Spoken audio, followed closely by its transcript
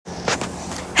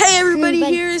everybody,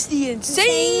 here is the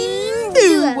Insane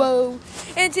Duo.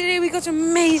 And today we got some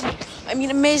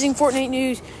amazing Fortnite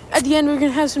news. At the end, we're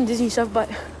going to have some Disney stuff, but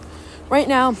right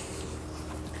now,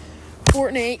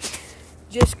 Fortnite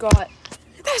just got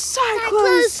the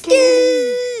Cyclone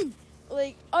skin.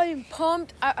 Like, I am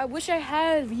pumped. I wish I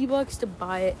had V-Bucks to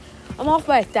buy it. I'm off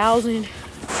by 1,000.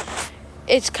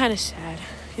 It's kind of sad,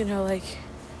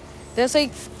 that's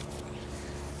like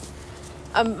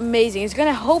amazing. It's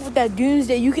gonna help with that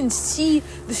Doomsday. You can see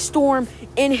the storm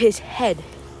in his head.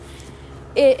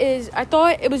 It is. I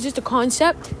thought it was just a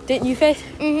concept, didn't you, Faith?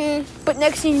 Mm-hmm. But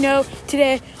next thing you know,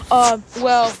 today, no,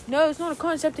 it's not a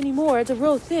concept anymore. It's a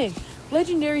real thing.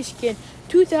 Legendary skin,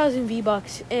 2,000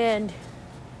 V-Bucks, and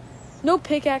no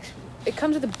pickaxe. It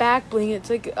comes with a back bling. It's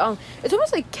like it's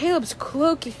almost like Caleb's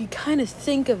cloak if you kind of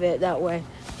think of it that way.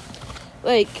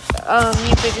 Like,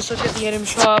 if they just look at the item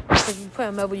shop, if you play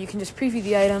on mobile, you can just preview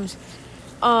the items.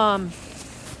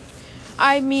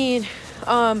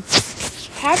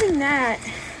 Having that,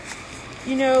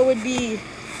 would be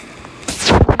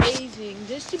amazing.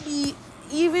 Just to be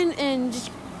even and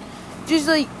just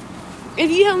like, if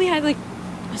you only had, like,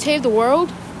 Save the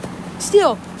World,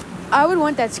 still, I would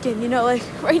want that skin,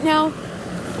 right now.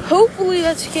 Hopefully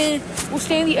that skin will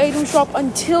stay in the item shop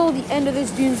until the end of this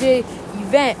Doomsday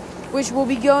event, which will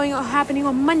be happening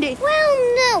on Monday.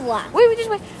 Well, no.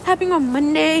 Wait. Happening on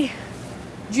Monday,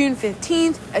 June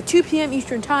 15th at 2 p.m.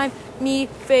 Eastern Time. Me,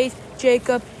 Faith,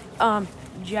 Jacob,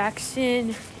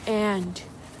 Jackson, and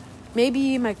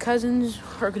maybe my cousins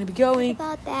are going to be going.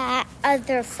 What about that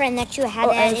other friend that you had?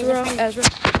 Ezra.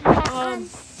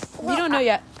 We don't know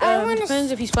yet.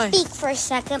 Depends if he's playing. Speak for a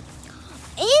second.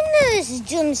 In this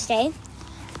Doomsday,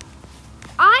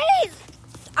 I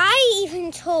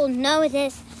even told Noah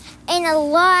this, and a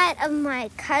lot of my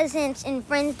cousins and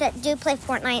friends that do play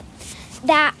Fortnite,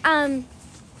 that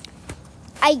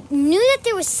I knew that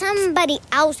there was somebody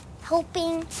else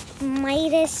helping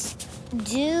Midas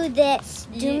do this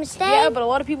Doomsday. Yeah, but a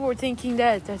lot of people were thinking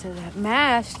that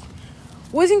mask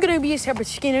wasn't going to be a separate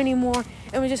skin anymore.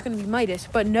 It was just going to be Midas.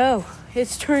 But no,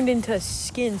 it's turned into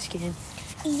skin.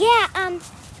 Yeah,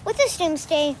 with this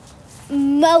Doomsday,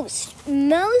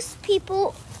 most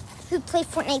people who play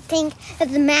Fortnite think that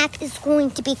the map is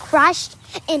going to be crushed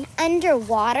and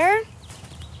underwater.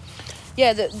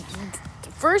 Yeah,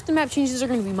 first the map changes are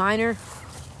going to be minor.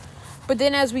 But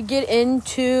then as we get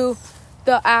into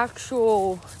the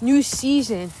actual new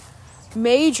season,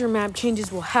 major map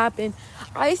changes will happen.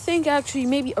 I think actually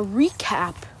maybe a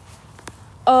recap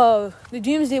of the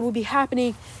Doomsday will be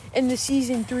happening in the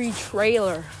Season 3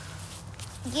 trailer.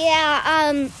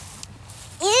 Yeah, in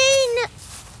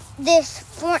this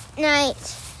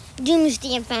Fortnite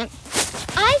Doomsday event,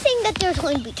 I think that there's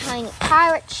going to be tiny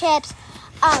pirate ships,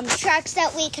 trucks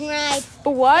that we can ride.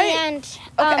 But why? And,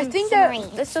 I think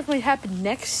that stuff might happen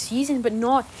next season, but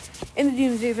not in the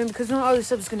Doomsday event, because not all this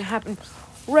stuff is going to happen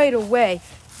right away.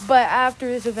 But after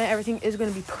this event, everything is going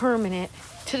to be permanent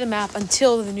to the map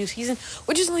until the new season,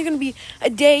 which is only going to be a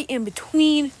day in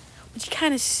between, which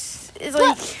kind of is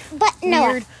like but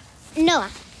weird.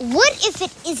 Noah, what if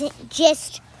it isn't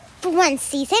just for one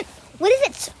season? What if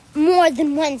it's more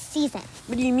than one season?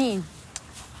 What do you mean?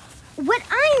 What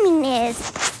I mean is,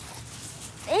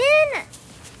 in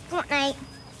Fortnite,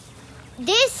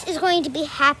 this is going to be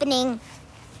happening,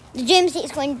 the Doomsday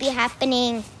is going to be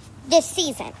happening this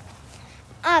season.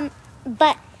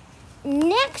 But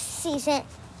next season,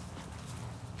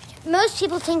 most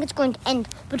people think it's going to end.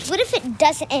 But what if it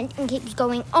doesn't end and keeps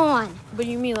going on? What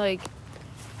do you mean, like?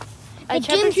 The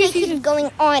Doomsday keeps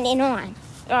going on and on.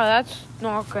 Oh, that's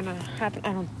not gonna happen,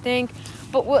 I don't think.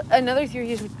 But what another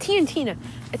theory is with Tina.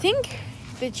 I think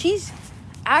that she's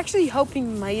actually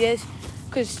helping Midas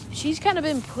because she's kind of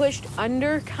been pushed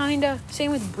under, kinda.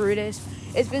 Same with Brutus.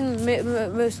 It's been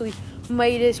mostly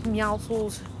Midas,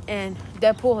 Meowscles, and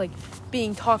Deadpool, like,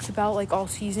 being talked about, like, all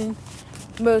season,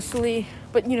 mostly.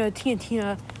 But,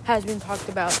 Tina has been talked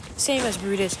about, same as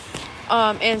Brutus.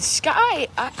 And Sky,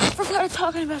 I forgot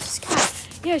talking about Sky.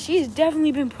 Yeah, she's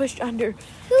definitely been pushed under.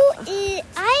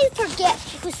 I forget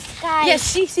who Sky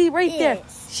is. Yeah, see, right there.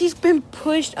 She's been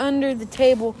pushed under the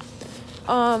table,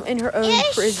 in her own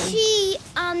prison. Is she,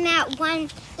 that one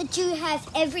that you have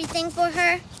everything for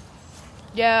her?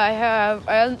 Yeah, I have.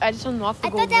 I just unlocked the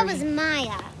gold I thought that version. was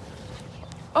Maya.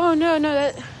 Oh,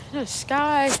 no,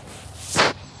 Sky.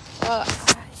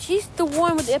 She's the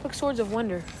one with the Epic Swords of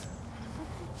Wonder.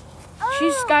 Oh,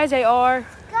 She's Sky's AR.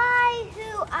 Sky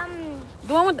who,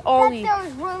 The one with Ollie. there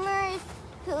was rumors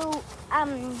who,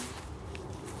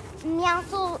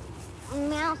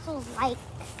 Meowscles like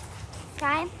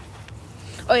Sky.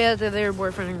 Oh, yeah, they're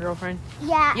boyfriend and girlfriend.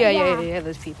 Yeah. Yeah,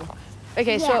 those people.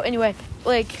 Okay, so anyway,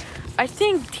 like, I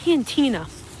think Tina.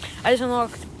 I just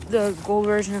unlocked the gold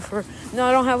version of her. No,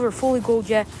 I don't have her fully gold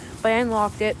yet, but I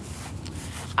unlocked it.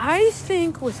 I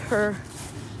think with her,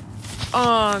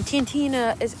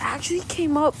 Tina is actually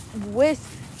came up with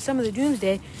some of the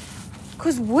Doomsday.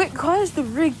 Because what caused the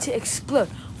rig to explode?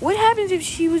 What happens if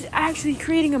she was actually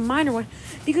creating a minor one?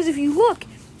 Because if you look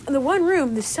in the one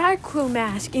room, the Cyclone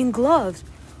mask and gloves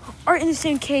are in the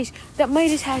same case that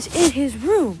Midas has in his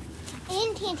room.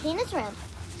 In Tina's room.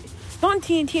 Not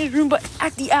in Tina's room, but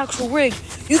at the actual rig.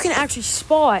 You can actually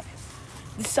spot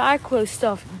the Cyclone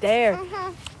stuff there.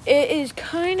 Mm-hmm. It is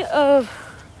kind of...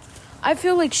 I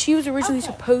feel like she was originally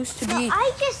supposed to be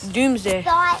I just Doomsday.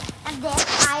 thought of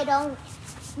this. I don't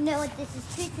know if this is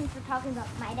true since we're talking about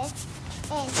Midas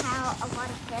and how a lot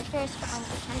of characters are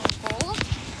becoming gold.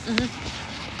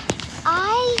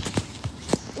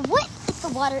 What if the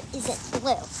water isn't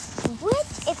blue? What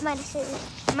if Midas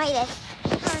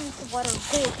turns the water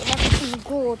gold and everything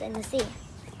gold in the sea?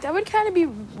 That would kind of be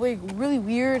like really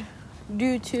weird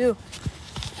due to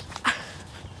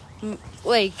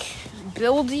like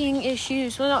building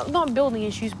issues. Well, not building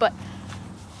issues, but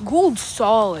gold's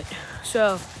solid.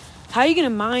 So how are you gonna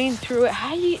mine through it?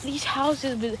 How do you, these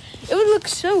houses? It would look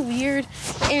so weird.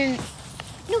 And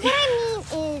no, what I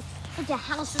mean is, if the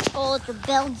house is gold, your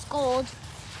build's gold.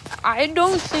 I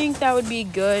don't think that would be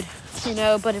good,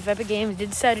 But if Epic Games did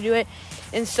decide to do it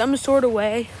in some sort of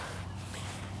way,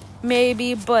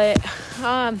 maybe. But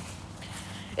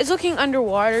it's looking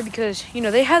underwater because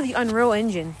they have the Unreal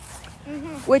Engine,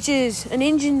 which is an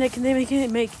engine that can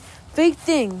make fake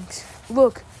things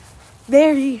look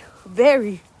very,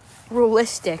 very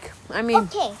realistic. I mean,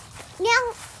 okay.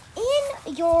 Now,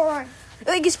 in your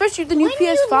especially the new PS5.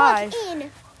 When you log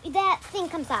in, that thing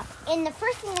comes up, and the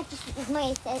first thing that you see is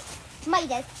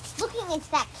Midas looking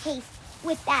into that case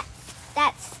with that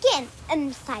skin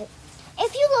inside.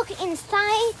 If you look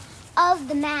inside of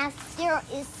the mask, there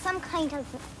is some kind of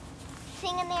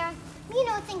thing in there.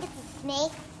 I think it's a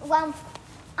snake. Well,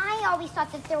 I always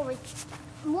thought that there was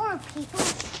more people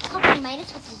helping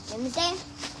Midas with his Doomsday.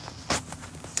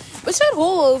 What's that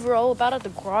whole overall about at the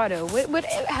grotto? What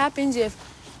happens if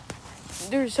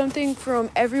there's something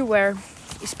from everywhere,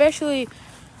 especially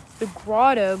the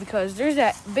grotto, because there's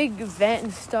that big event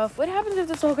and stuff? What happens if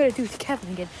that's all got to do with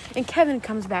Kevin again, and Kevin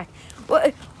comes back?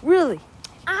 What, really?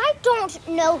 I don't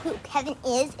know who Kevin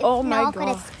is. It's oh my not god!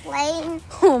 Gonna explain.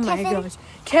 Oh my gosh!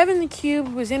 Kevin the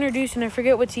Cube was introduced, and I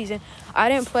forget what season. I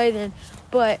didn't play then,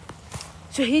 but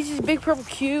so he's this big purple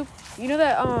cube. You know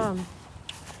that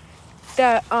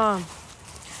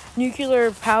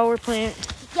nuclear power plant?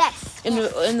 Yes. In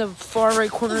the far right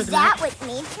corner of the map. Is that what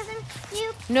made Kevin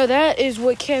Cube? No, that is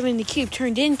what Kevin the Cube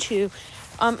turned into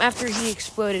after he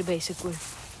exploded, basically.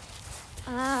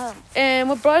 Oh. And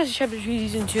what brought us to Chapter 2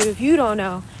 Season 2, if you don't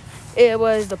know, it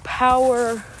was the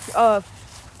power of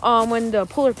when the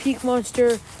Polar Peak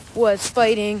monster was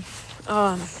fighting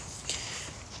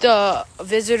the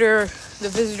visitor. The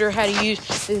visitor had to use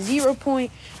the 0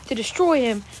 point to destroy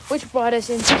him, which brought us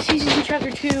into Season 2,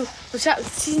 Chapter 2, or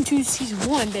Season 2, Season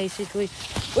 1, basically,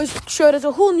 which showed us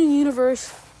a whole new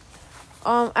universe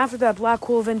after that black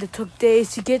hole event that took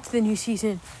days to get to the new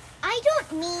season. I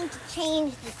don't mean to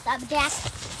change the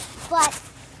subject, but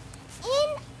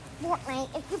in Fortnite,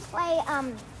 if you play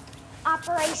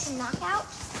Operation Knockout...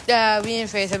 Yeah, me and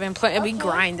Faith have been playing. Okay. We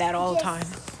grind that all the time.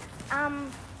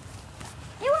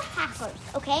 They were hackers,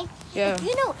 okay? Yeah. If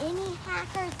you know any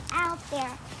hackers out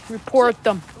there... Report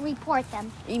them. Report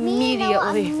them.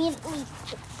 Immediately. Immediately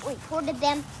reported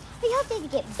them. We hope they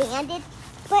get banned,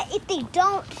 but if they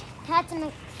don't, that's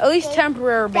an... At least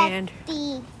temporary banned.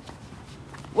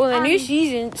 Well, in the new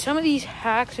season, some of these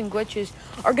hacks and glitches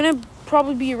are going to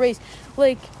probably be erased.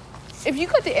 Like, if you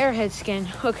got the Airhead skin,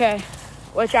 okay,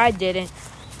 which I didn't,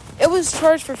 it was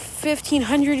charged for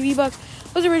 1,500 V-Bucks.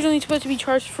 It was originally supposed to be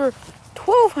charged for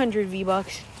 1,200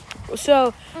 V-Bucks.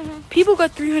 So, people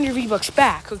got 300 V-Bucks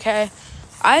back, okay?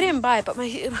 I didn't buy it, but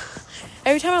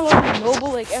every time I log on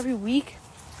mobile, like every week,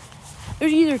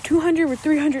 there's either 200 or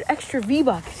 300 extra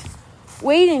V-Bucks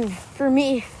waiting for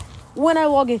me when I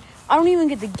log in. I don't even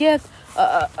get the gift,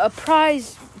 a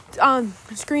prize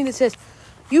screen that says,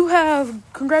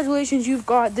 congratulations, you've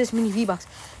got this many V-Bucks.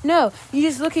 No, you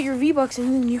just look at your V-Bucks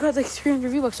and then you got like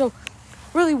 300 V-Bucks. So,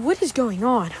 really, what is going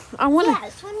on?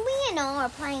 Yes, when we and all are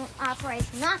playing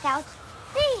Operation Knockout,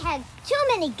 they had too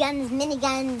many guns,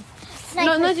 miniguns, snipers.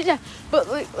 No, not just that. But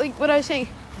like what I was saying,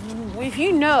 if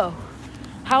you know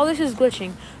how this is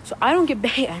glitching, so I don't get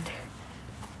banned,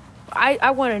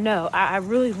 I want to know. I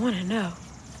really want to know.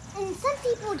 And some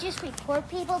people just report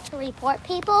people to report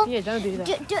people. Yeah, don't do that.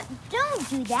 Don't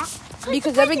do that.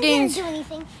 Because the Epic person Games didn't do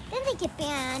anything. Then they get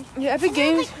banned. Yeah, Epic And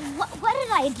they're Games. like, what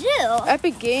did I do?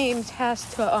 Epic Games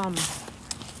has to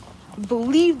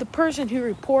believe the person who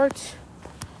reports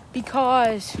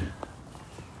because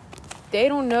they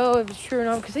don't know if it's true or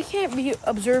not because they can't be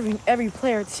observing every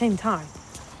player at the same time.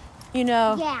 You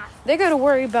know? Yeah. They got to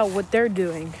worry about what they're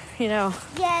doing, you know?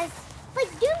 Yes. Like,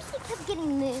 Doomsday kept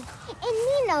getting moved.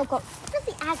 And Nino got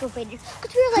really aggravated.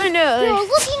 Because we were like, I know, we were like-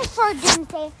 looking for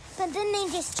Doomsday, but then they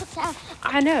just took out.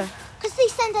 I know. Because they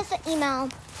sent us an email.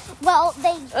 Well, they.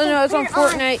 Oh, no, it's put on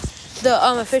it Fortnite,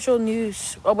 the official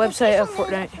news website of official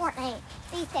news Fortnite. of Fortnite.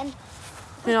 They said,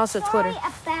 And also sorry Twitter.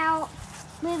 about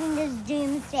moving this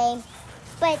Doomsday,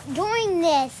 but during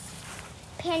this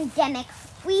pandemic,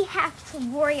 we have to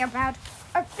worry about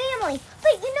our family.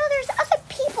 But you know, there's other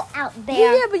people out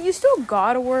there. Yeah, but you still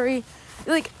gotta worry.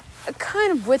 Like,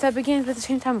 kind of with Epic Games, but at the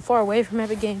same time, far away from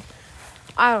Epic Games.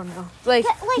 I don't know. Like,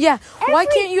 But, like, yeah, why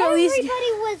can't you at least...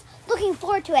 Everybody was looking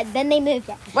forward to it. Then they moved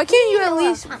it. Why can't you Nino at was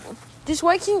least... coming. Just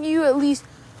why can't you at least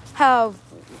have...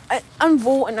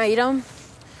 unvolt an item?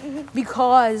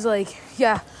 Because, like,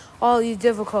 yeah, all these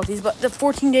difficulties. But the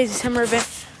 14 days of summer event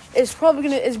is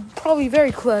probably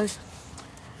very close.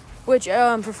 Which,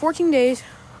 for 14 days,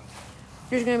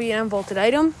 there's going to be an unvaulted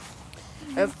item.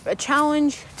 A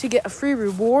challenge to get a free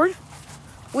reward,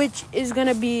 which is going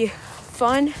to be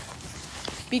fun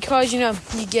because, you know,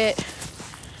 you get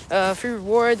a free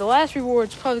reward. The last reward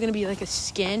is probably going to be like a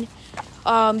skin.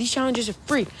 These challenges are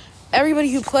free.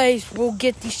 Everybody who plays will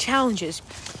get these challenges.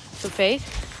 So,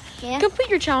 Faith, Yeah. complete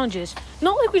your challenges.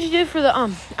 Not like what you did for the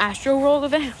Astro World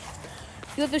event.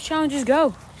 You let those challenges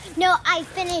go. No, I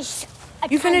finished.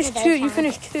 You finished two. You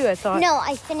finished two, I thought. No,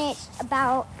 I finished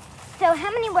about. So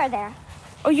how many were there?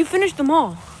 Oh, you finished them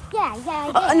all. Yeah,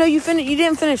 I did. No, you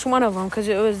didn't finish one of them because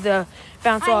it was the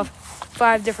bounce off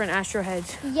 5 different Astro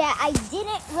heads. Yeah, I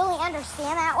didn't really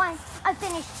understand that one. I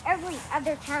finished every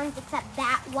other challenge except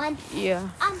that one. Yeah.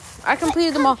 I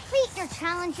completed them all. Complete your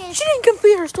challenges. She didn't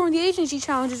complete her Storm the Agency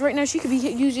challenges. Right now, she could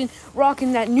be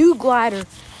rocking that new glider.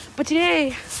 But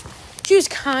today, she was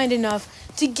kind enough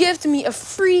to gift me a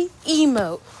free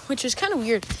emote, which is kind of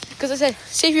weird because I said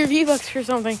save your V-Bucks for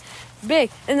something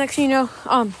big, and next thing you know,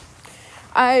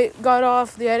 I got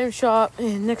off the item shop,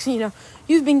 and next thing you know,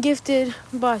 you've been gifted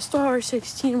by Star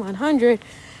 16100,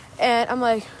 and I'm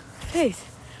like,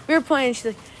 Faith, we were playing. She's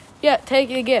like, yeah, take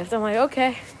the gift. I'm like,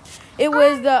 okay. It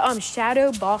was the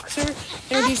Shadow Boxer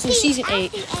introduced in season 8.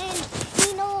 At the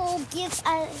end, Nino will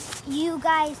give you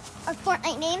guys our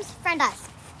Fortnite names. Friend us.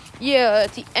 Yeah,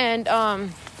 at the end,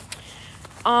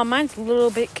 mine's a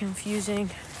little bit confusing,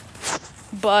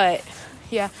 but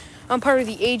yeah, I'm part of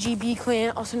the AGB clan,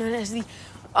 also known as the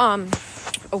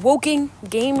Awoken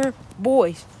Gamer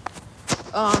Boys.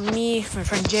 Me, my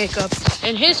friend Jacob,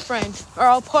 and his friends are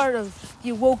all part of the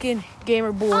Awoken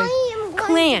Gamer Boy I am going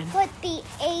clan. to put the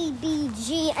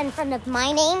ABG in front of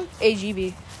my name.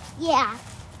 AGB. Yeah.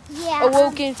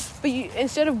 Awoken, but you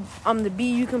instead of the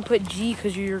B, you can put G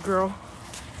because you're your girl.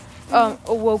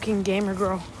 Awoken Gamer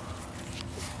Girl.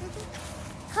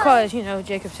 Because, you know,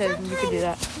 Jacob said you could do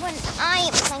that. When I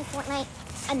am playing Fortnite,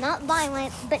 I'm not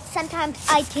violent, but sometimes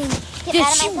I can get Yeah,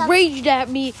 out of she myself. raged at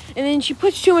me, and then she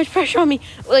puts too much pressure on me.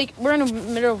 Like, we're in the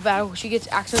middle of a battle. She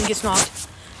accidentally gets knocked.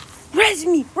 Res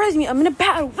me. I'm in a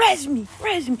battle. Res me.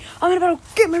 I'm in a battle.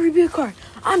 Get my rebuke card.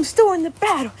 I'm still in the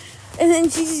battle. And then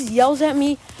she just yells at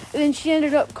me, and then she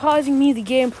ended up causing me the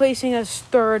game, placing us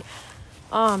third.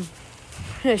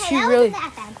 Yeah, she that really.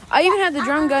 wasn't that bad. I even had the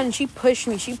drum gun, and she pushed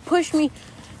me. She pushed me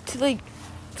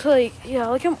to yeah,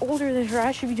 like I'm older than her.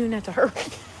 I should be doing that to her.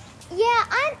 Yeah,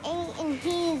 I'm 8 and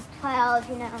he's 12,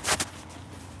 you know.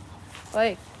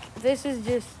 Like, this is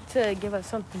just to give us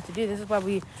something to do. This is why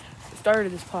we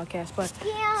started this podcast. But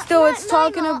Yeah. still, my it's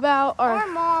talking mom, about our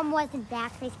mom wasn't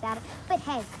backface about it. But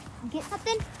hey, you get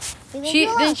something? We leave you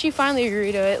Then alone. she finally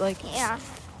agreed to it. Like, Yeah.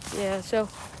 yeah. So,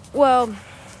 well,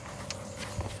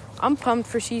 I'm pumped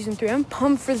for season 3. I'm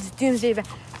pumped for the Doomsday event.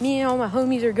 Me and all my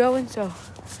homies are going, so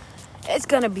it's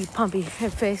gonna be pumpy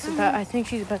face. I think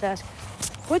she's about to ask,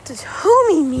 what does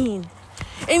homie mean?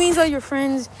 It means all your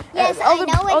friends. Yes, all I the-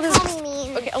 know all what the- homie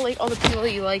means. Okay, like all the people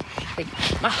that you like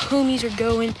my homies are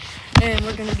going, and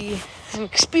we're gonna be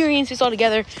experience this all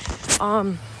together.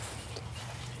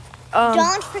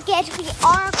 Don't forget, we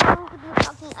are going to be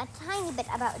talking a tiny bit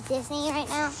about Disney right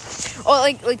now. Oh,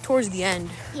 like towards the end.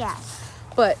 Yes.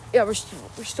 But yeah, we're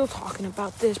still talking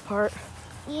about this part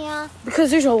Yeah.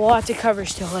 because there's a lot to cover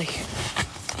still. Like,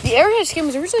 the Airhead skin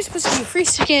was originally supposed to be a free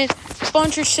skin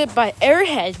sponsorship by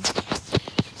Airhead,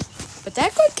 but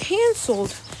that got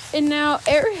canceled And now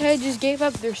Airhead just gave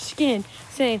up their skin,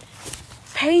 saying,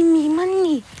 "Pay me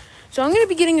money." So I'm gonna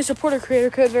be getting a supporter creator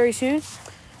code very soon.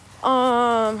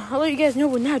 I'll let you guys know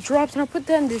when that drops, and I'll put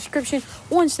that in the description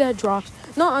once that drops.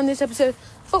 Not on this episode,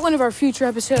 but one of our future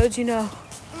episodes.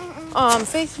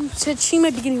 Faith said she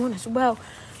might be getting one as well.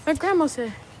 My grandma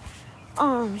said,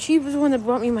 she was the one that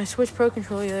bought me my Switch Pro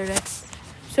controller the other day.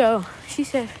 So she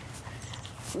said,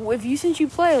 since you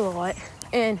play a lot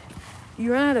and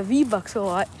you run out of V-Bucks a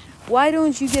lot, why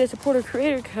don't you get a supporter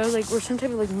creator code, or some type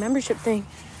of membership thing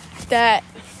that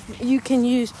you can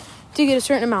use to get a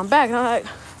certain amount back? And I'm like,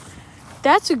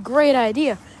 that's a great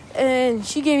idea. And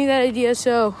she gave me that idea,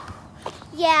 so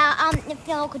yeah, if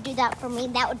y'all could do that for me,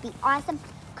 that would be awesome.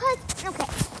 Cause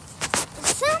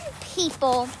some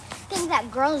people think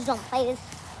that girls don't play this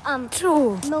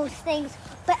most things,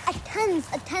 but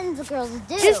tons of girls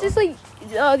do. Just the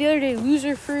other day,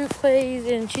 Loser Fruit plays,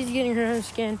 and she's getting her own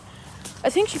skin. I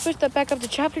think she pushed that back up to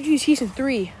Chapter 2, Season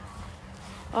 3.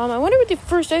 I wonder what the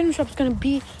first item shop is going to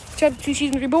be, Chapter 2,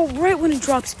 Season 3. But right when it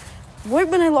drops, right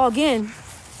when I log in,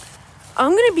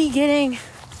 I'm going to be getting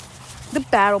the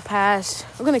Battle Pass.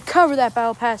 I'm going to cover that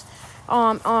Battle Pass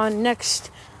on our next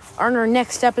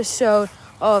episode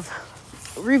of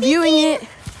reviewing it.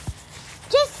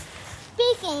 Just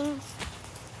speaking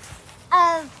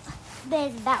of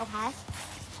this Battle Pass,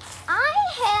 I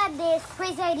had this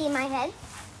crazy idea in my head.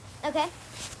 Okay,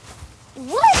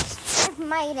 what if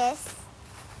Midas?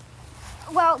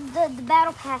 Well, the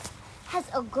Battle Pass has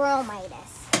a girl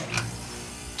Midas.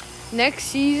 Next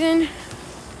season,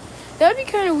 that would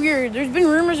be kind of weird. There's been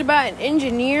rumors about an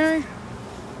engineer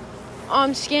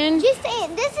skin. Just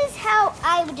saying, this is how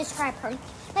I would describe her.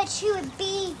 That she would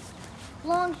be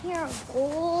long hair,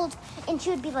 gold, and she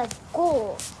would be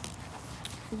gold.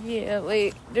 Yeah,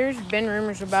 there's been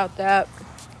rumors about that,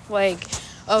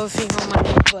 of a female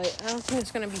Midas, but I don't think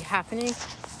it's going to be happening.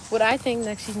 What I think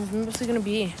next season is mostly going to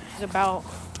be is about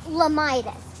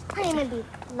Lamidas. Her name would be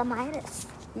Lamidas.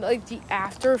 The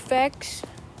after effects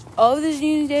of this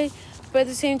New Day, but at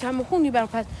the same time, a whole new Battle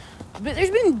Pass. But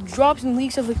there's been drops and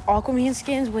leaks of Aquaman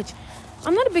skins, which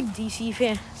I'm not a big DC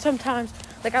fan. Sometimes,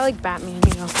 I like Batman.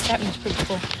 Batman's pretty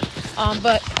cool.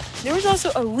 But there was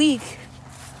also a leak.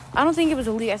 I don't think it was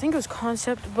a leak. I think it was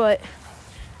concept, but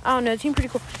I don't know. It seemed pretty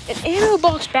cool. An ammo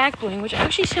box back bling, which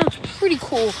actually sounds pretty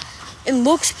cool and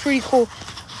looks pretty cool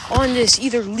on this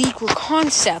either leak or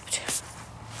concept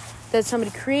that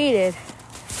somebody created.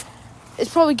 It's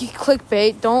probably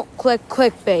clickbait. Don't click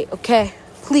clickbait, okay?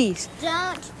 Please.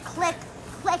 Don't click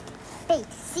clickbait.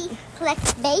 See?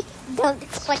 Clickbait. Don't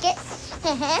click it.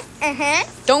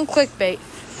 Don't clickbait.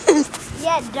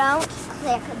 Yeah, don't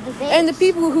click the bait. And the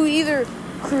people who either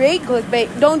create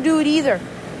clickbait, don't do it either.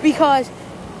 Because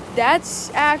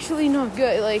that's actually not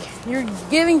good. You're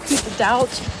giving people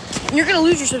doubts. You're going to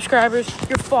lose your subscribers,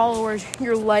 your followers,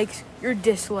 your likes, your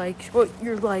dislikes. Well,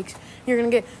 your likes. You're going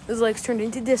to get those likes turned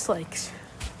into dislikes.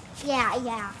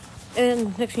 Yeah.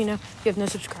 And next thing you know, you have no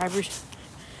subscribers.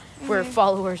 We're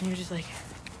followers, and you're just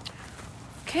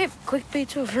okay,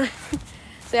 clickbait's over.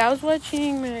 So I was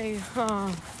watching my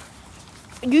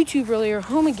YouTube earlier,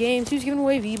 Home of Games. He was giving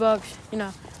away V-Bucks,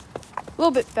 a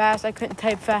little bit fast. I couldn't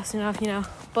type fast enough,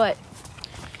 but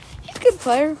he's a good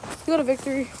player. He got a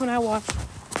victory when I watched.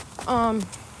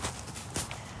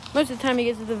 Most of the time he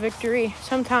gets to the victory.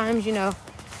 Sometimes, he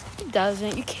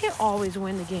doesn't. You can't always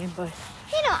win the game, but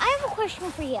I have a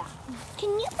question for you.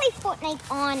 Can you play Fortnite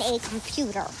on a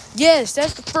computer? Yes,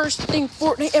 that's the first thing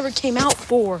Fortnite ever came out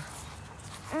for.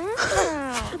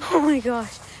 Oh my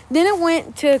gosh. Then it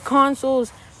went to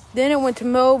consoles, then it went to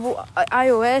mobile,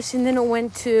 iOS, and then it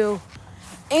went to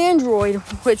Android,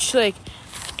 which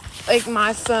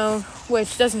my phone,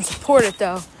 which doesn't support it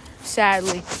though,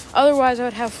 sadly. Otherwise, I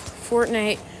would have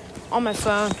Fortnite on my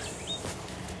phone,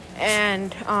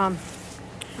 and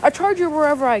I charge it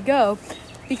wherever I go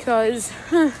because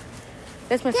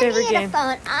that's my favorite game. A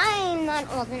phone. I'm not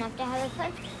old enough to have a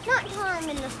phone. Not until I'm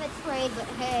in the 5th grade, but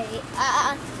hey,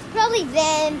 probably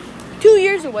then. 2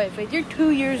 years away, Faith. You're 2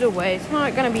 years away. It's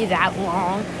not gonna be that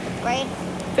long. Grade?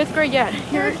 5th grade, yeah.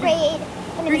 3rd grade.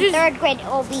 And in 3rd grade, it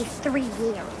will be 3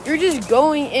 years. You're just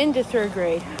going into 3rd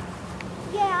grade.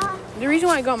 Yeah. The reason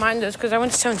why I got mine is because I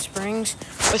went to Stone Springs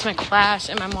with my class,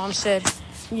 and my mom said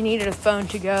you needed a phone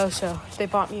to go, so they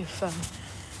bought me a phone.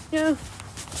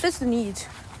 That's the needs.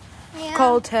 Yeah.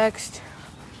 Call, text,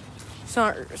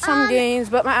 some games,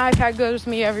 but my iPad goes with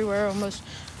me everywhere almost.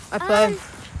 I play.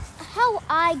 How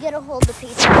I get a hold of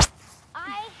people.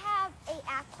 I have an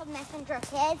app called Messenger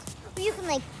Kids where you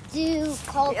can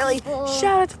call people.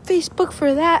 Shout out to Facebook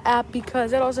for that app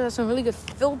because it also has some really good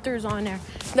filters on there.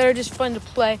 that are just fun to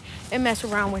play and mess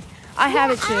around with. I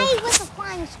have it too. I was a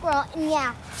flying squirrel, and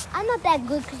yeah, I'm not that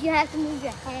good because you have to move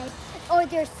your head. Or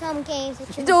there's some games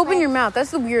that you To open your mouth.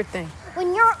 That's the weird thing. When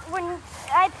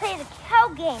I play the cow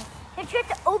game, if you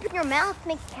have to open your mouth to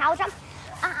make the cow jump,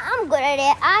 I'm good at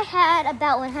it. I had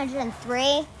about 103.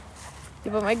 Yeah,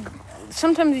 but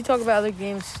sometimes we talk about other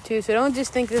games too, so don't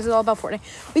just think this is all about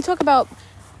Fortnite. We talk about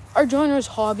our genres,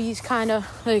 hobbies, kind of,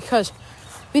 like, because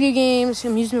video games,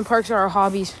 amusement parks are our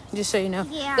hobbies, just so you know.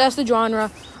 Yeah. That's the genre.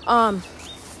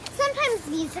 Sometimes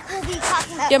music will be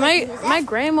talking about. Yeah, music. my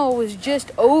grandma was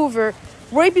just over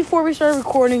right before we started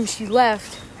recording. She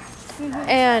left,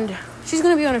 and she's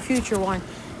gonna be on a future one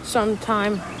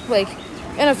sometime, like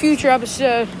in a future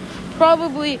episode,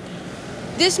 probably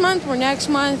this month or next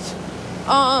month.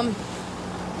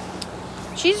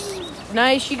 She's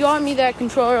nice. She got me that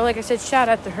controller. Like I said, shout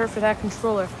out to her for that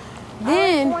controller.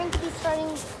 Then I'm going to be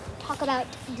starting to talk about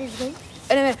Disney.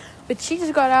 But she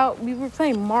just got out. We were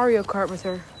playing Mario Kart with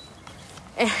her,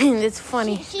 and it's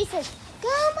funny. She says, "Go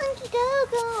monkey,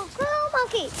 go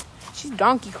monkey." She's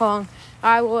Donkey Kong.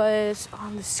 I was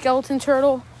on the skeleton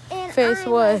turtle. And Faith I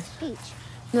was Peach.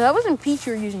 No, that wasn't Peach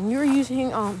you were using. You were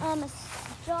using A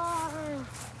star.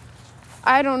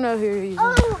 I don't know who you're using.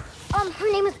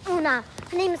 Her name is Una.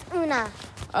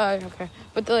 Okay.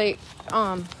 But I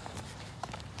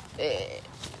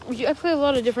play a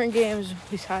lot of different games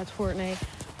besides Fortnite.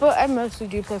 But I mostly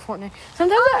do play Fortnite.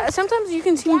 Sometimes you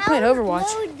can see me playing Overwatch.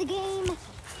 Download the game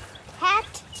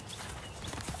Cat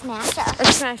Smasher. Or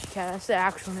Smash Cat, that's the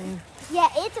actual name. Yeah,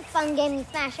 it's a fun game. You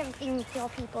smash everything, you kill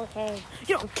people, okay?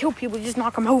 You don't kill people, you just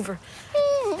knock them over.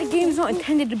 The game's not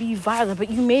intended to be violent, but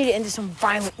you made it into some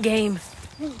violent game.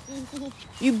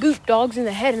 You boot dogs in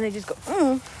the head and they just go,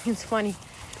 It's funny.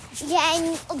 Yeah,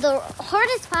 and the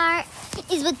hardest part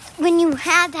is when you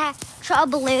have to draw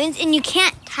balloons and you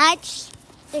can't touch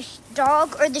the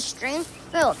dog or the string,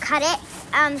 or it'll cut it.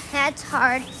 That's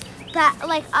hard. But You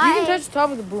can touch the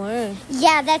top of the balloon.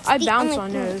 Yeah, that's I the bounce only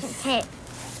on thing those. you can hit.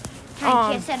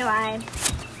 Thank you, so do I.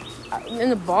 In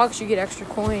the box, you get extra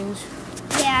coins.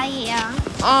 Yeah.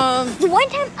 The one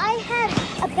time I had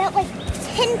about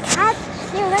 10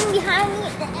 cats. They were running behind me,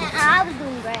 and I was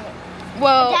doing great.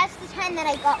 Well, That's the time that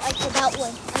I got about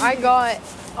one. I got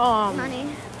Money.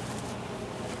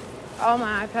 on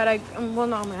my iPad. Well,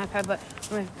 not on my iPad, but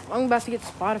I'm about to get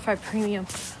Spotify Premium.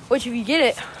 Which, if you get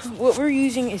it, what we're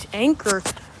using is Anchor.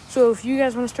 So if you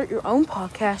guys want to start your own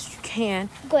podcast, you can.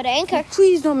 Go to Anchor.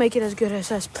 Please don't make it as good as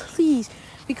us, please,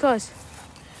 because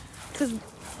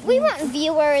We want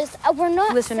viewers. We're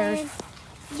not Listeners. saying-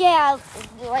 yeah,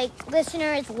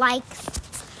 listeners, likes.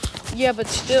 Yeah, but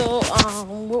still,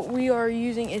 what we are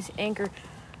using is Anchor.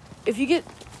 If you get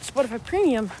Spotify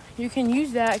Premium, you can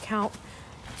use that account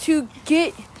to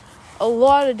get a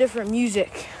lot of different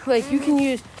music. You can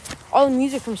use all the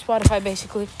music from Spotify,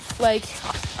 basically.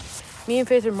 Me and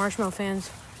Faith are Marshmallow fans.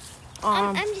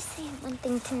 I'm just saying one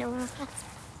thing to know.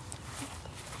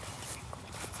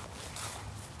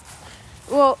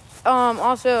 Well,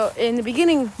 also, in the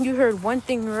beginning, you heard one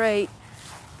thing right.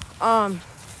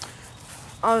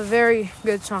 A very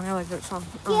good song. I like that song.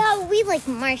 Yeah, we like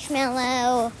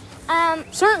Marshmallow.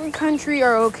 Certain country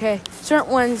are okay. Certain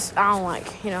ones I don't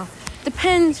like,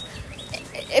 Depends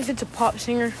if it's a pop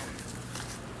singer.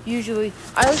 Usually.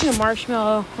 I listen to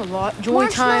Marshmallow a lot. Joy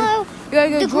Time. You gotta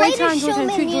go The Joy Time, Greatest Joy Time 2, Showman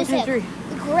Joy Time music. 3.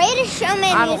 The Greatest Showman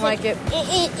I don't music. like it.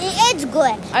 It's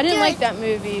good. I didn't like that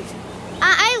movie.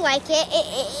 I like it.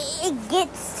 It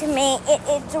gets to me.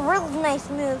 It's a real nice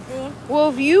movie. Well,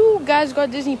 if you guys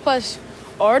got Disney Plus,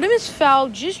 Artemis Fowl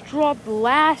just dropped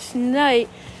last night,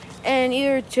 and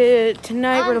either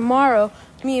tonight or tomorrow,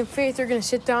 me and Faith are gonna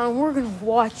sit down and we're gonna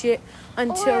watch it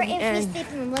until Or the if we end. sleep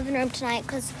in the living room tonight,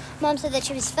 because Mom said that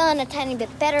she was feeling a tiny bit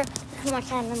better, we can watch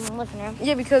that in the living room.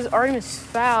 Yeah, because Artemis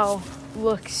Fowl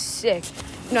looks sick.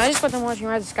 I just got done watching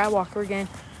Rise of Skywalker again,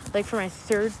 for my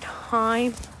third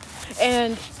time,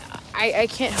 and I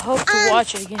can't hope to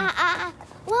watch it again.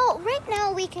 Well, right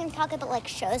now we can talk about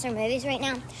shows or movies right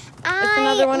now. That's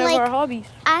another one of our hobbies.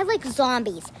 I like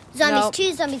zombies. Zombies Nope.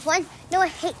 2, Zombies 1. No, I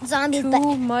hate zombies, Too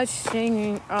but much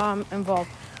singing involved.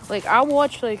 I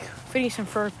watch Phineas and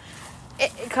Ferb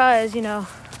because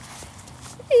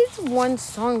it's one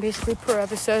song basically per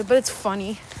episode, but it's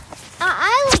funny.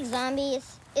 I like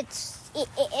zombies. It's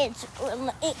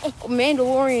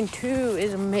Mandalorian 2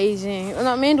 is amazing.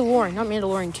 Not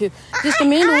Mandalorian 2. Just the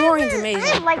Mandalorian's amazing.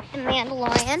 I like the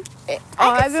Mandalorian.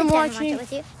 I've been watch watching. it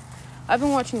with you. I've been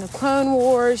watching the Clone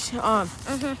Wars.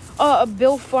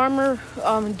 Bill Farmer,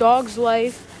 Dog's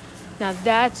Life. Now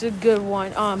that's a good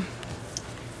one.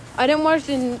 I didn't watch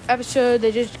the episode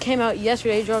that just came out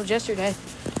yesterday. Dropped yesterday.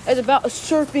 is about a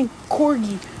surfing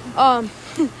corgi.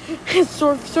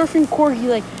 Surfing corgi,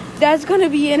 like, that's gonna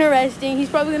be interesting. He's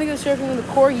probably gonna go surfing with a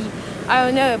corgi. I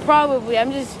don't know, probably.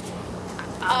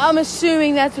 I'm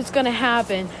assuming that's what's gonna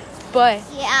happen. But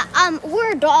yeah,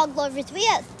 we're dog lovers. We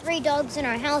have 3 dogs in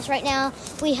our house right now.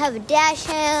 We have a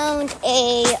dachshund,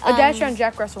 a dachshund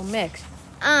Jack Russell mix,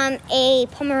 a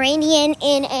Pomeranian,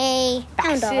 and a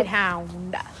hound Basset dog.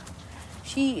 Hound.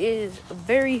 She is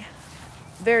very,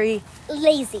 very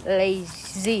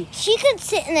lazy. She could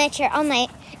sit in that chair all night.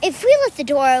 If we left the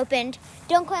door opened,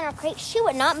 don't go in our crate, she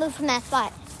would not move from that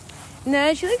spot.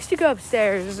 No, she likes to go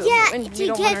upstairs. Yeah, and you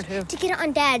don't want her to get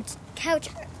on Dad's couch.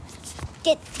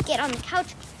 Get on the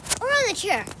couch or on the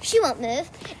chair. She won't move.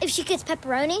 If she gets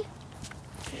pepperoni.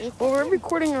 Well, we're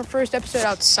recording our first episode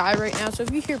outside right now, so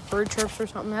if you hear bird chirps or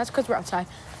something, that's because we're outside.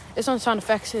 It's on sound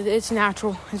effects. It's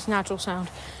natural. It's natural sound.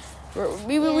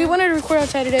 We wanted to record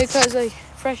outside today because, like,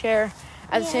 fresh air.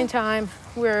 At the same time,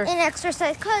 we're... And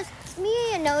exercise, because me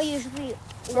and Noah usually...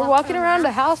 We're walking around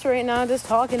the house right now just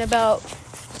talking about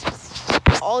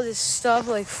all this stuff,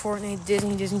 like Fortnite,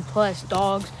 Disney Plus,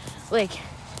 dogs. Like,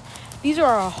 these are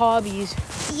our hobbies.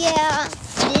 Yeah,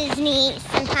 Disney.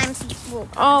 Sometimes we'll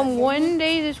one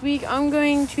day this week, I'm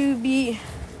going to be...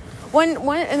 in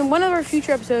one of our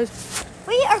future episodes...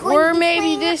 We are going or to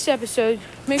maybe this episode.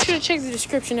 Make sure to check the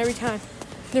description every time.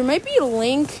 There might be a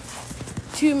link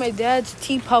to my dad's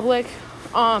TeePublic,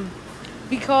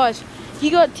 because he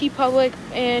got TeePublic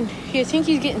and I think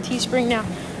he's getting Teespring now,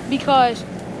 because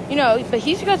but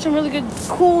he's got some really good,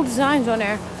 cool designs on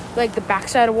there, like the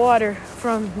backside of water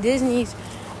from Disney's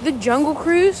The Jungle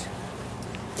Cruise,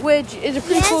 which is a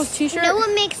pretty cool t-shirt.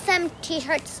 Noah makes some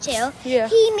t-shirts too. Yeah.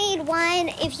 He made one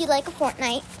if you like a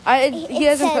Fortnite. He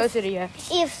hasn't posted it yet.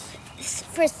 If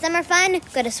for summer fun,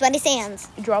 go to Sweaty Sands.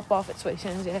 Drop off at Sweaty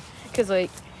Sands, yeah. Because,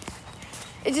 like,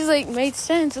 it just, like, made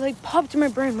sense. It, like, popped in my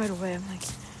brain right away. I'm like,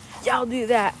 yeah, I'll do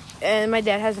that. And my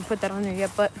dad hasn't put that on there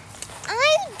yet, but...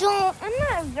 I'm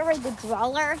not a very good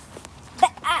drawer.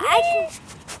 But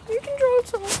You can draw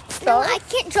some stuff. No, I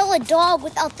can't draw a dog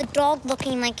without the dog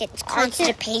looking like it's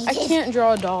constipated. I can't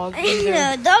draw a dog either.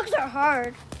 No, dogs are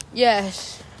hard.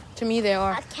 Yes, to me they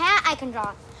are. A cat I can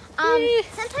draw.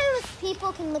 Sometimes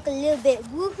people can look a little bit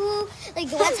woohoo. Like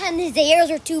the one time his ears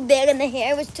were too big and the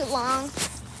hair was too long.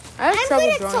 I have trouble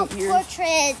good at drawing ears.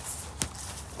 Portraits.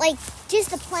 Like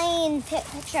just a plain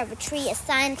picture of a tree, a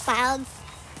sun, clouds.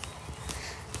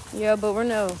 Yeah, but we're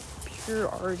no pure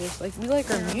artists. Like, we like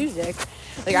our music.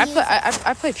 Like,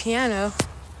 I play piano.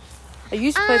 I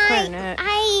used to play clarinet.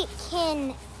 I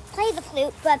can play the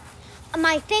flute, but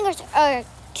my fingers are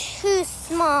too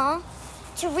small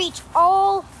to reach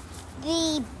all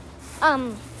the,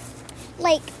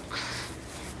 like,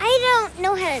 I don't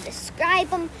know how to describe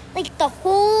them. Like, the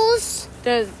holes.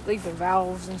 The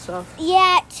valves and stuff.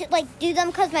 Yeah, to, like, do them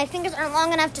because my fingers aren't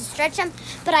long enough to stretch them.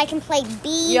 But I can play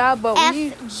B, F,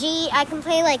 G. I can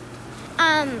play, like,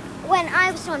 when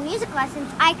I was doing music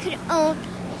lessons, I could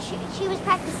she was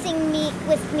practicing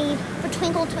with me for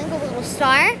Twinkle, Twinkle, Little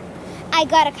Star. I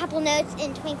got a couple notes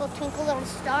in Twinkle, Twinkle, Little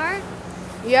Star.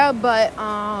 Yeah, but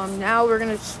now we're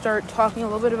going to start talking a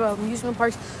little bit about amusement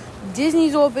parks.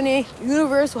 Disney's opening.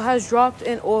 Universal has dropped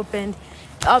and opened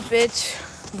up its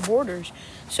borders.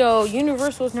 So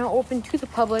Universal is now open to the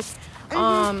public. You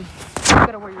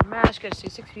gotta wear your mask, gotta stay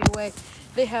 6 feet away.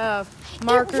 They have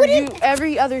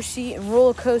every other seat and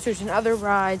roller coasters and other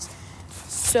rides.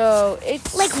 So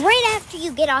it's like right after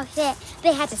you get off it,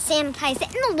 they have to sanitize it,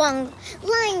 and the long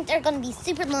lines are gonna be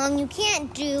super long. You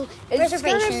can't do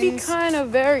reservations. It's gonna be kind of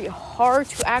very hard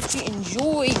to actually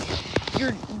enjoy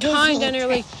your time down there.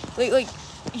 Like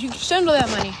you spend all that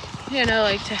money,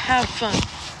 like to have fun.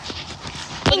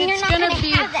 But and you're it's not gonna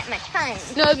have that much time.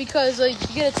 No, because you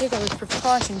gotta take all those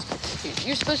precautions.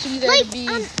 You're supposed to be there to be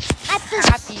at the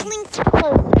happy.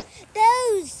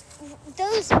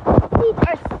 Those seats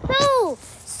are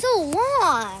so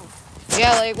long.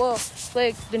 Yeah,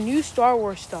 like the new Star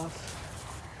Wars stuff.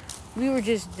 We were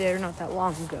just there not that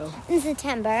long ago. In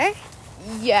September.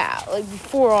 Yeah, like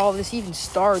before all this even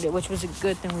started, which was a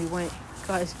good thing we went,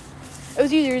 because it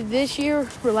was either this year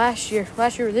or last year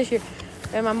or this year.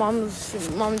 And my mom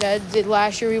and dad did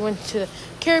last year. We went to the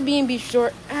Caribbean Beach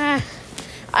Resort. I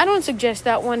don't suggest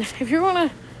that one. If you want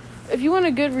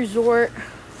a good resort,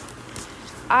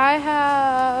 I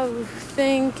have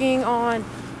thinking on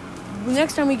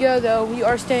next time we go though. We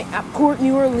are staying at Port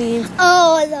New Orleans.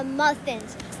 Oh, the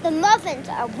muffins! The muffins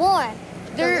are warm.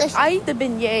 I eat the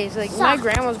beignets. Like my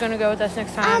grandma's gonna go with us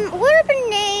next time. What are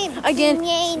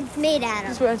beignets made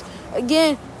out of?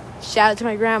 Again. Shout out to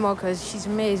my grandma because she's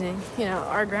amazing.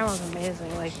 Our grandma's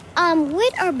amazing. Like,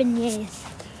 what are beignets?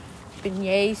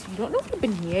 beignets. You don't know what a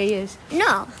beignet is?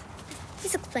 No.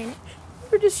 Just explain it.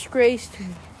 You're a disgrace to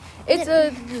me. It's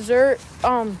a dessert.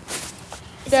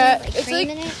 That Like it's cream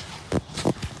like in it?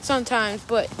 sometimes,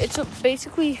 but it's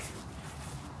basically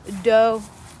dough,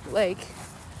 like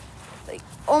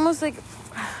almost like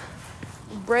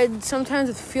bread. Sometimes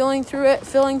with filling through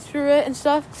it, and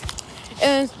stuff.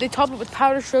 And they top it with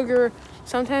powdered sugar.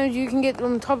 Sometimes you can get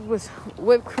them topped with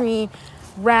whipped cream,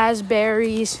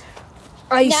 raspberries,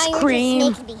 ice cream. Now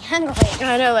you're just making me hungry.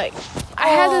 I know, like I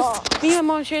had this. Me and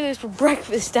my mom shared this for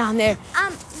breakfast down there.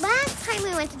 Last time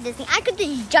we went to Disney, I got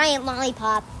this giant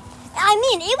lollipop. I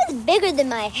mean, it was bigger than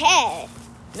my head.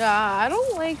 I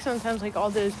don't like sometimes like all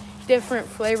those different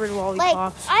flavored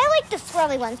lollipops. I like the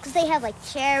swirly ones because they have like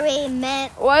cherry,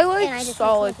 mint. Well, I like I just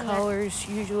solid like colors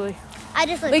usually. I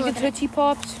just Like the Tootsie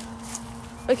Pops.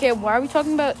 Okay, why are we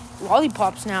talking about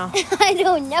lollipops now? I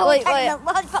don't know. Like, We're talking about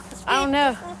lollipops. I don't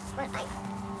know.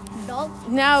 No.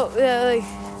 Now, like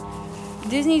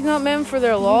Disney's not meant for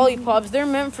their lollipops. They're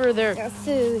meant for their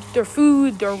food. Their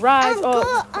food, their rides.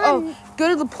 Go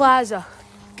to the plaza.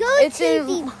 It's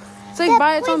like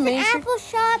by its on Main Street. Apple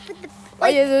shop with the. Oh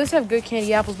yeah, those have good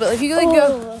candy apples. But if you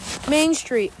go Main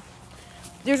Street,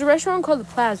 there's a restaurant called the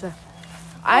Plaza.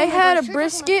 I had a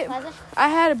brisket. I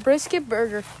had a brisket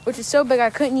burger, which is so big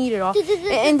I couldn't eat it all.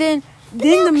 And then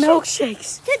the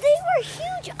milkshakes. They were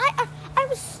huge. I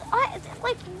was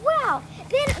like, wow.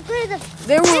 Then go to the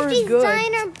They were 50s good.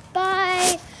 diner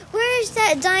by. Where's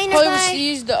that diner Hollywood by?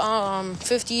 Seas, the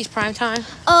 50s prime time.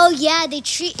 Oh yeah, they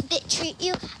treat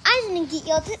you. I didn't get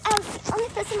yelled at. I was the only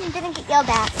person who didn't get yelled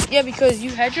at. Yeah, because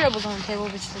you had your elbows on the table,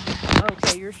 but you said,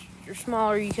 okay, you're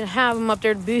smaller. You can have them up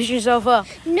there to boost yourself up.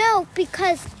 No,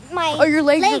 because my your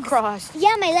legs were crossed.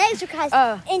 Yeah, my legs were crossed.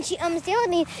 And she yelled at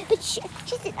me, but she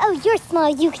said, "Oh, you're small.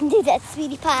 You can do that,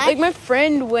 sweetie pie." Like my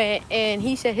friend went and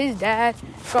he said his dad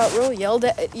got real yelled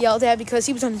at because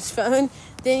he was on his phone.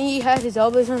 Then he had his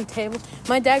elbows on the table.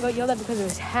 My dad got yelled at because of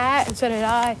his hat, and so did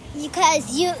I.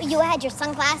 Because you had your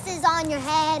sunglasses on your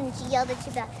head, and she yelled at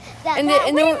you about that. And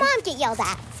when did your mom get yelled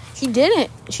at? She didn't.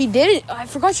 I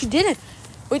forgot she didn't.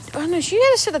 Wait, oh no, she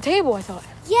had to sit at the table, I thought.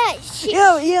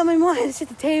 Yeah, Yeah, my mom had to sit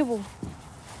at the table.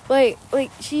 Like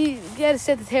she had to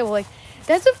sit at the table. Like,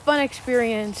 that's a fun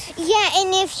experience. Yeah,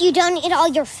 and if you don't eat all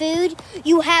your food,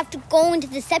 you have to go into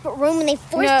the separate room and they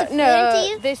force the food into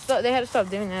you. They had to stop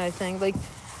doing that, I think. Like,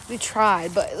 they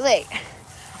tried, but like,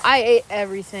 I ate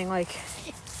everything. Like,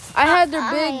 I had their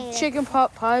big chicken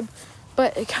pot pie,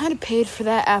 but it kind of paid for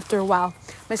that after a while.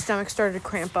 My stomach started to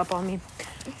cramp up on me.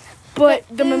 But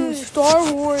the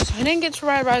Star Wars, I didn't get to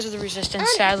ride Rise of the Resistance,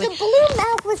 sadly. The blue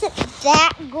milk wasn't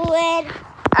that good.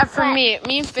 For me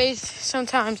and Faith,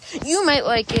 sometimes you might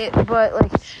like it, but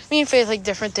like me and Faith like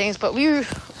different things. But we were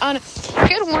on a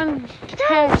good one.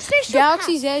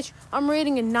 Galaxy's Edge, I'm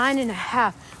rating a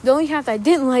 9.5. The only half that I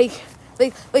didn't like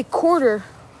quarter,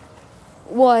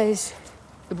 was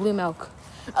the blue milk.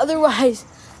 Otherwise,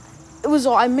 it was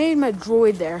all. I made my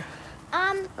droid there.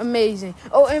 Amazing.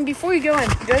 Oh, and before you go to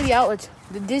the outlets,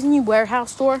 the Disney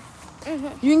Warehouse store.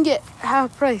 Mm-hmm. You can get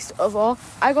half price of all.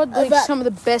 I got some of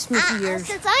the best Mickey ears.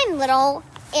 Since I'm little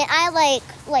and I like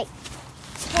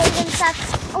toys and stuff,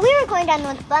 we were going down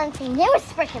with Buns and there was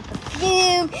freaking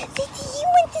perfume. Do you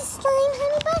want this slime,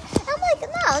 honey bun? I'm like,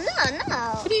 no.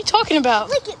 What are you talking about?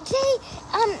 Like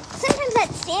sometimes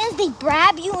at stands they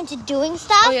bribe you into doing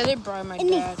stuff. Oh yeah, they bribe my dad.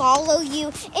 And they follow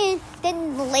you. And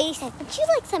then the lady said, "Would you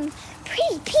like some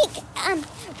pretty pink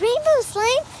rainbow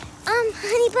slime?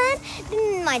 Honey bun?"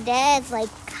 Then my dad's like,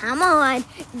 "Come on,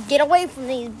 get away from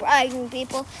these bribing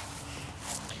people."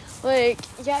 Like,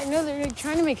 yeah, no, they're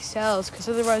trying to make sales because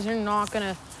otherwise they're not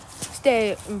gonna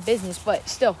stay in business. But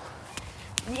still,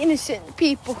 innocent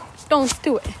people, don't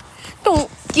do it. Don't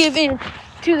give in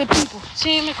to the people.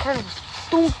 Same at carnivals.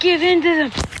 Don't give in to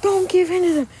them. Don't give in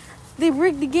to them. They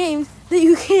rig the games that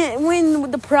you can't win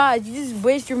with the prize. You just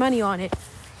waste your money on it.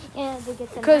 Yeah, they get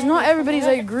the because not everybody's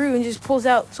like Gru and just pulls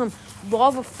out some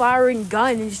lava firing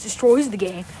gun and just destroys the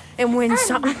game and wins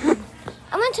something.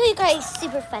 I'm gonna tell you guys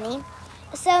super funny.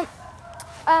 So,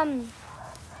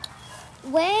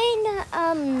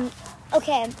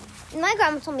 okay, my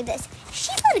grandma told me this.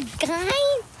 She let a guy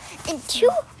into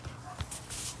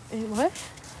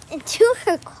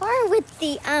her car with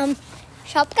the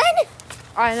shotgun.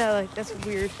 I know, like that's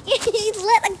weird. He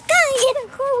let a guy in a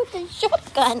car with a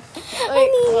shotgun.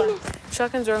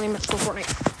 Shotguns are only meant for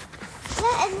Fortnite.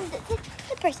 Yeah, and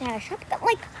the person had a shotgun.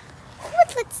 Like, who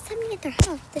would let somebody in their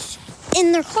house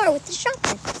in their car with a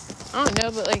shotgun? I don't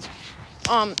know, but like,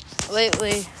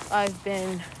 lately I've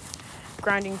been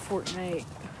grinding Fortnite.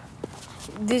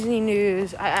 Disney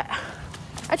news. I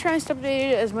I try and stay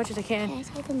updated as much as I Can can. I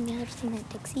say the weirdest thing that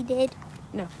Dixie did?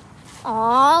 No.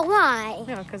 Oh, why?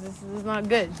 No, because this is not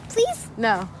good. Please?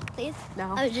 No. Please?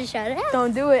 No. I was just shout it out.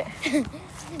 Don't do it.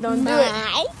 Don't do it.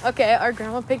 My. Okay, our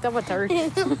grandma picked up a turd.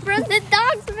 From the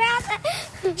dog's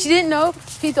mouth. She didn't know.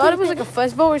 She thought it was like a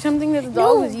fuzzball or something that the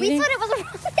dog was we eating. thought it was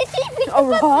a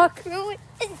rock. A rock? Threw it,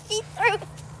 and she threw it.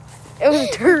 It was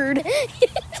a turd.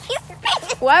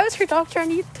 Why was her dog trying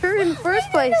to eat the turd in the first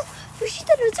place? Well, she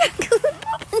thought it was a good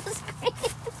pop on the screen.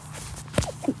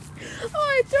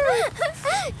 Oh, a turd.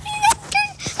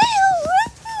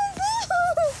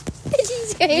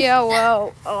 Yeah,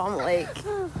 well,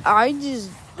 I just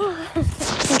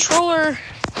controller.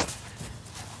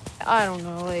 I don't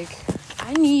know.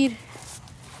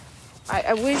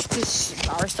 I wish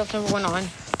our stuff never went on.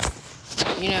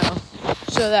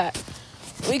 So that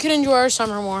we could enjoy our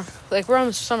summer more. Like, we're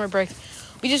on summer break.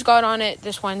 We just got on it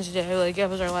this Wednesday. Like, it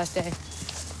was our last day.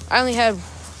 I only had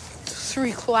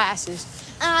 3 classes.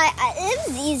 It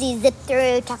was easy. Zip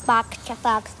through, check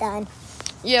box, done.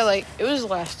 Yeah, like, it was the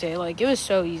last day. Like, it was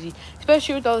so easy.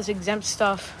 Especially with all this exempt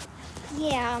stuff.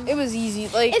 Yeah. It was easy.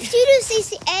 Like, If you do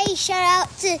CCA, shout out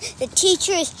to the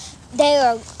teachers. They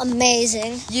are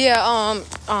amazing. yeah,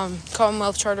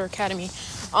 Commonwealth Charter Academy.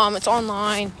 It's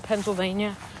online,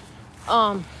 Pennsylvania.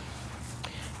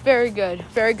 Very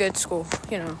good school.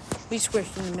 We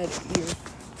switched in the mid-year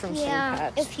from St.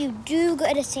 Pat's. If you do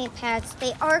go to St. Pat's,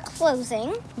 they are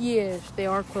closing. Yes, they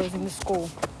are closing the school.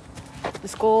 The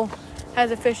school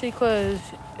has officially closed.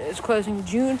 It's closing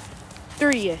June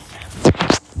 30th.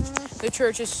 The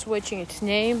church is switching its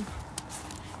name,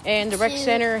 and the rec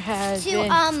center has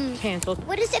been canceled.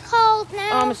 What is it called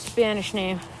now? A Spanish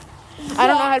name. I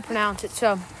don't know how to pronounce it,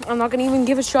 so I'm not gonna even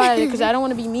give a try at it because I don't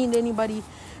want to be mean to anybody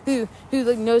who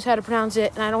like knows how to pronounce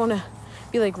it, and I don't want to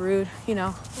be like rude,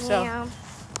 So Yeah.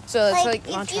 so let's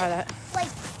not try that.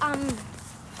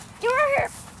 You were,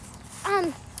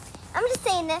 I'm just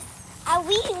saying this.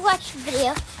 We watched a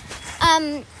video.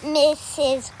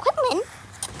 Mrs. Quinlan,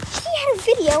 she had a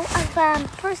video of a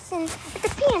person with a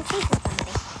pan chasing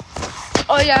somebody.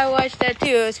 Oh yeah, I watched that too.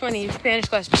 It's funny. Spanish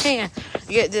class pan.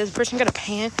 The person got a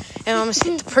pan and almost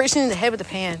hit the person in the head with a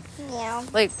pan. Yeah.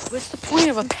 Like, what's the point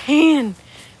of a pan?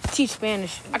 Teach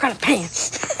Spanish. I got a pan.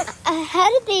 How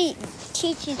did they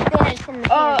teach you Spanish in the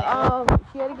pan?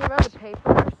 She had to give out the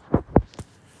papers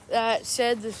that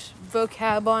said this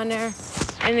vocab on there,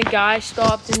 and the guy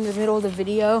stopped in the middle of the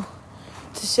video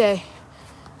to say,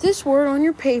 "This word on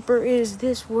your paper is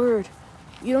this word.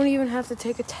 You don't even have to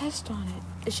take a test on it.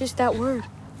 It's just that word."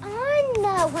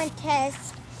 On one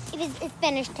test, it was a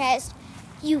Spanish test,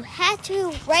 you had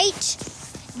to write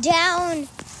down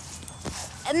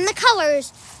the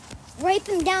colors, write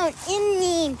them down in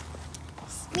the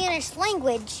Spanish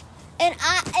language, and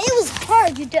it was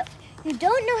hard. You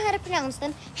don't know how to pronounce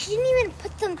them. She didn't even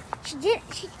put them.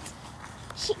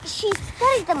 She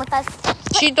studied them with us.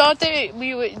 She thought they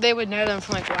would know them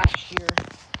from like last year.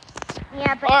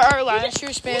 Yeah, but Our last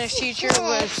year's Spanish teacher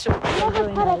was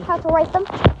really nice. how to write them.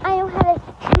 I know how to.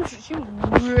 She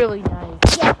was really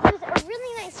nice. Yeah, she was a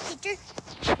really nice teacher.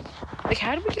 Like,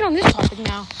 how did we get on this topic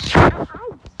now? I don't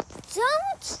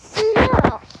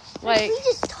know. Like, We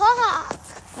just talk.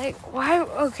 like why?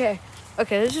 Okay,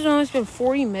 this has almost been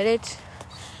 40 minutes,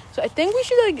 so I think we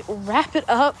should like wrap it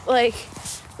up. Like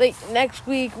next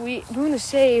week we're gonna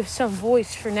save some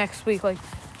voice for next week.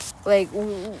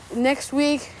 Next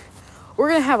week we're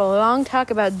gonna have a long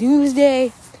talk about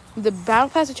Doomsday, the Battle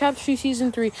Pass of Chapter 2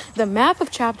 Season 3, the map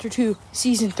of Chapter 2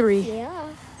 Season 3. Yeah.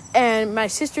 And my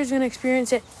sister's gonna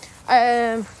experience it.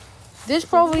 This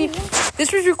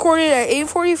was recorded at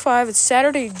 8:45. It's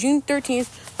Saturday, June 13th,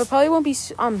 but probably won't be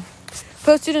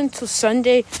posted until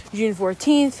Sunday, June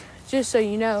 14th. Just so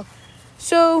you know,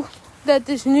 so that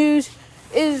this news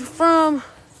is from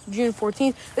June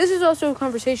 14th. This is also a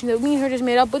conversation that me and her just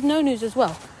made up with no news as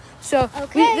well. So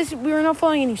we were not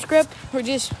following any script. We're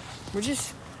just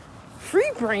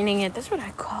free braining it. That's what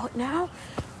I call it now.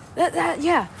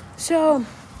 Yeah. So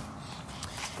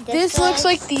this looks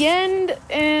like the end,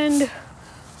 and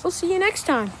we'll see you next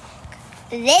time.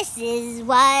 Was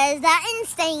the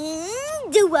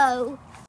Insane Duo.